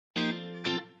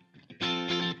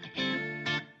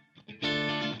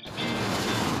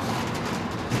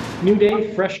New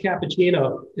day, fresh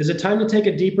cappuccino. Is it time to take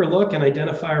a deeper look and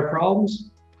identify our problems?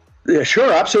 Yeah,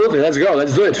 sure, absolutely. Let's go.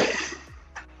 Let's do it.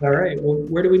 All right. Well,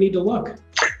 where do we need to look?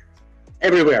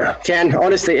 Everywhere, Ken.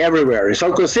 Honestly, everywhere.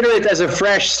 So consider it as a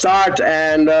fresh start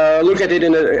and look at it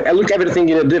look everything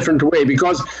in a different way,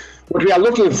 because what we are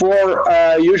looking for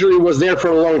usually was there for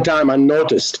a long time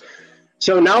unnoticed.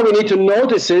 So now we need to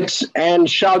notice it and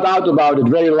shout out about it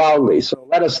very loudly. So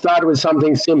let us start with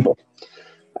something simple.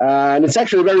 And it's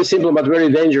actually very simple, but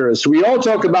very dangerous. We all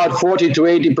talk about 40 to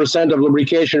 80% of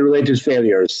lubrication-related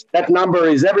failures. That number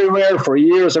is everywhere for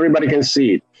years. Everybody can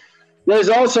see it. There's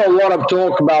also a lot of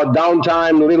talk about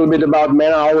downtime, a little bit about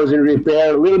man hours in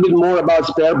repair, a little bit more about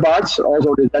spare parts.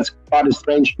 Also, that's part is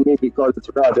strange to me because it's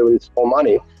relatively small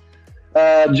money.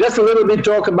 Just a little bit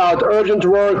talk about urgent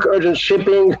work, urgent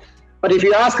shipping. But if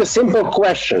you ask a simple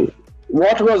question,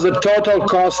 what was the total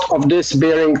cost of this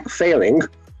bearing failing?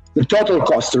 The total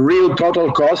cost, the real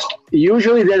total cost,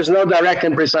 usually there's no direct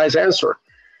and precise answer.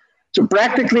 So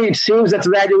practically it seems that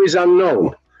value is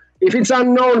unknown. If it's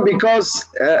unknown because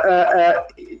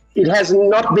it has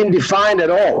not been defined at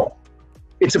all,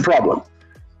 it's a problem.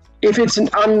 If it's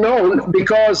unknown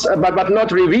because, but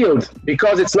not revealed,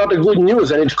 because it's not a good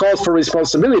news and it calls for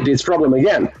responsibility, it's a problem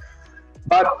again.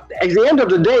 But at the end of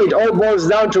the day, it all boils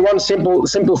down to one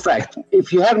simple fact.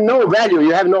 If you have no value,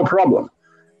 you have no problem.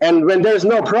 And when there's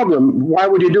no problem, why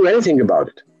would you do anything about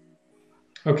it?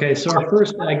 Okay, so our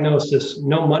first diagnosis,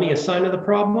 no money is sign of the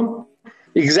problem?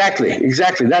 Exactly.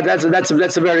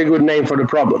 That's a very good name for the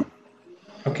problem.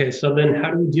 Okay, so then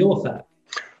how do we deal with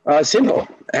that? Simple.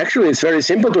 Actually, it's very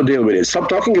simple to deal with it. Stop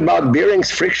talking about bearings,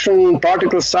 friction,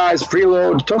 particle size,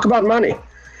 preload. Talk about money.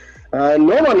 No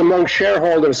one among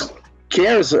shareholders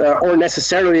cares or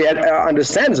necessarily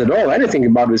understands at all anything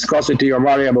about viscosity or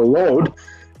variable load.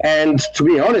 And to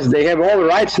be honest, they have all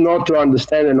rights not to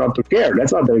understand and not to care.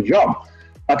 That's not their job.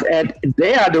 But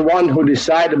they are the ones who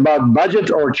decide about budget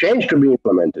or change to be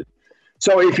implemented.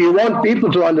 So if you want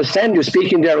people to understand you,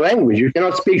 speak in their language. You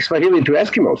cannot speak Swahili to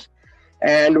Eskimos.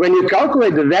 And when you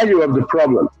calculate the value of the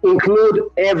problem, include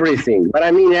everything. But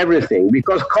I mean everything,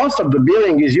 because cost of the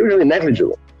bearing is usually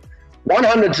negligible.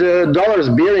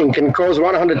 $100 bearing can cause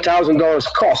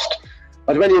 $100,000 cost.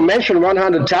 But when you mention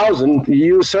 100,000,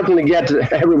 you certainly get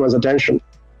everyone's attention.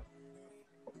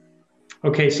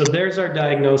 Okay, so there's our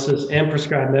diagnosis and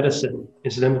prescribed medicine.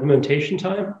 Is it implementation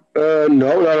time?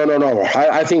 No.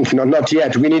 I think not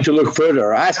yet. We need to look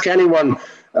further. Ask anyone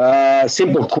a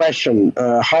simple question,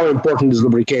 how important is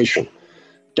lubrication?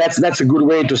 That's a good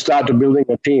way to start building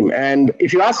a team. And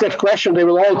if you ask that question, they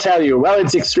will all tell you, well,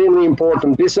 it's extremely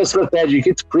important. This is strategic.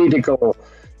 It's critical.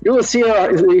 You will see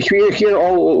hear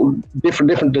all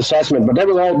different assessment, but they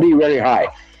will all be very high.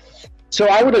 So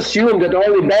I would assume that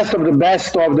only best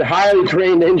of the highly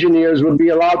trained engineers would be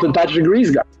allowed to touch the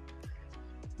grease gun.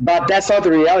 But that's not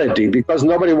the reality, because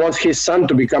nobody wants his son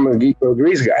to become a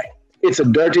grease guy. It's a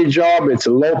dirty job. It's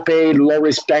a low-paid,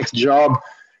 low-respect job.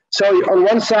 So on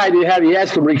one side, you have,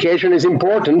 yes, lubrication is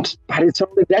important, but it's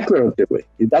only declaratively.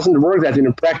 It doesn't work that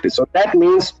in practice. So that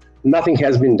means nothing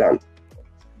has been done.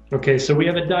 Okay, so we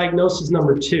have a diagnosis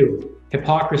number 2,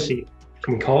 hypocrisy.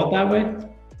 Can we call it that way?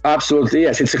 Absolutely,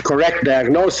 yes. It's a correct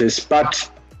diagnosis,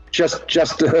 but just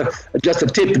a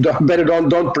tip: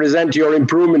 don't present your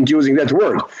improvement using that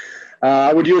word.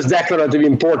 I would use declarative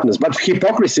importance, but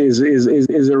hypocrisy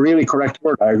is a really correct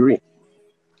word. I agree.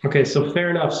 Okay, so fair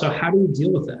enough. So how do we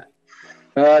deal with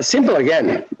that? Simple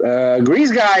again.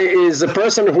 Grease guy is a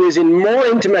person who is in more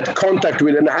intimate contact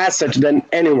with an asset than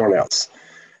anyone else.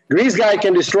 Grease guy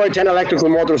can destroy 10 electrical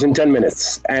motors in 10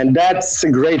 minutes, and that's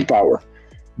a great power.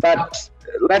 But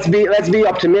let's be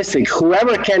optimistic.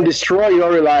 Whoever can destroy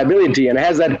your reliability and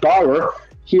has that power,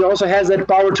 he also has that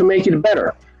power to make it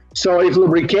better. So if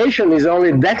lubrication is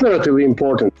only declaratively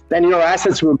important, then your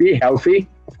assets will be healthy,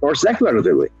 of course,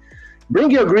 declaratively.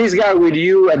 Bring your grease guy with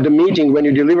you at the meeting when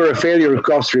you deliver a failure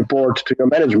cost report to your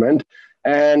management,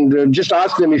 and just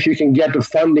ask them if you can get the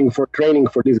funding for training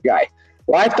for this guy.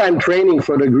 Lifetime training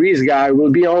for the grease guy will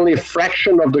be only a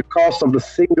fraction of the cost of the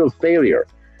single failure.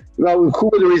 Well, who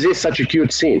would resist such a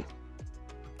cute scene?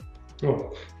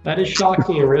 Oh, that is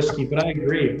shocking and risky, but I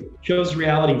agree. It shows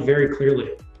reality very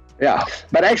clearly. Yeah,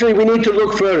 but actually we need to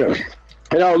look further.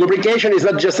 You know, lubrication is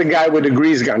not just a guy with a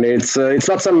grease gun. It's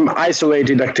not some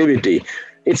isolated activity.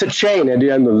 It's a chain at the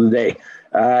end of the day.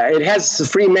 It has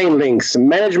 3 main links: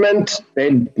 management, they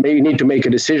may need to make a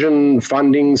decision,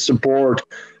 funding, support.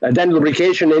 Then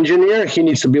lubrication engineer, he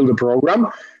needs to build a program.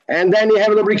 And then you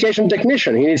have a lubrication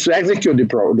technician, he needs to execute the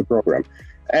program.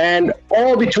 And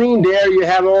all between there, you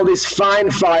have all these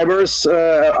fine fibers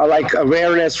like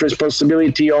awareness,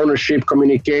 responsibility, ownership,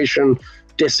 communication,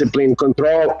 discipline,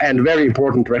 control, and very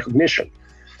important, recognition.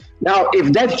 Now,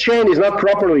 if that chain is not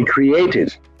properly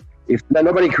created, if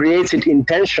nobody creates it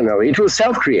intentionally, it will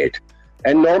self-create.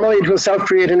 And normally it will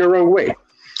self-create in the wrong way.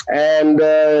 And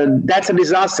that's a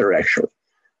disaster, actually.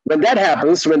 When that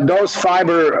happens, when those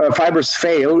fibers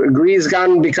fail, a grease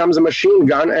gun becomes a machine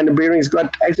gun and the bearings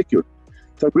got executed.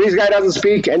 So grease guy doesn't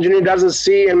speak, engineer doesn't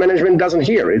see, and management doesn't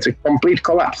hear. It's a complete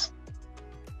collapse.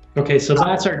 Okay, so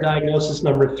that's our diagnosis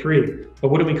number 3. But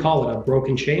what do we call it? A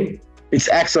broken chain? It's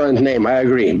an excellent name, I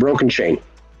agree, broken chain.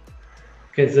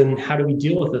 Okay, then how do we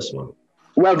deal with this one?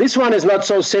 Well, this one is not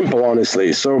so simple,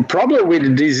 honestly. So problem with a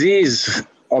disease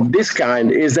of this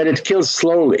kind is that it kills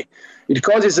slowly. It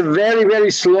causes a very, very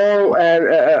slow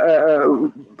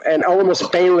and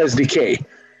almost painless decay.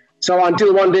 So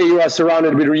until one day you are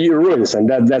surrounded with ruins, and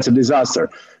that's a disaster.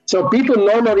 So people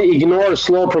normally ignore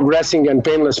slow progressing and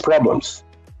painless problems.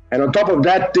 And on top of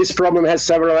that, this problem has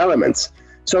several elements.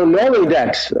 So knowing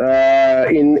that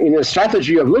in a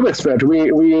strategy of LubExpert,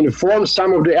 we inform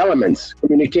some of the elements: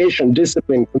 communication,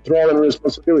 discipline, control, and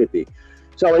responsibility.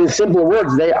 So in simple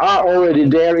words, they are already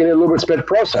there in a LubExpert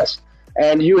process.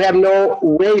 And you have no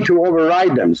way to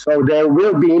override them. So they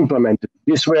will be implemented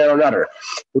this way or another.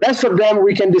 The rest of them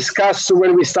we can discuss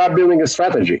when we start building a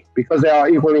strategy, because they are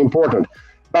equally important.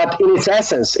 But in its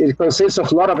essence, it consists of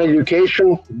a lot of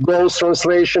education, goals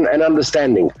translation, and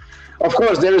understanding. Of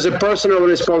course, there is a personal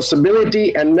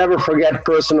responsibility, and never forget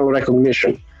personal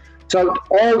recognition. So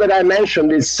all that I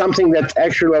mentioned is something that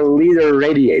actually a leader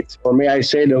radiates, or may I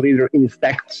say the leader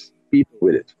infects people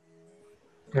with it.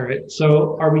 All right,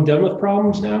 so are we done with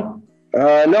problems now?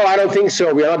 No, I don't think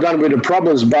so. We are not done with the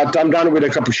problems, but I'm done with the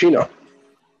cappuccino.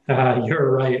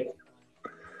 You're right.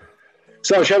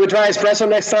 So shall we try espresso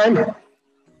next time?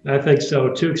 I think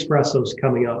so. 2 espressos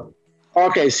coming up.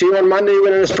 Okay, see you on Monday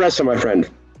with an espresso, my friend.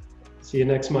 See you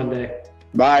next Monday.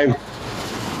 Bye.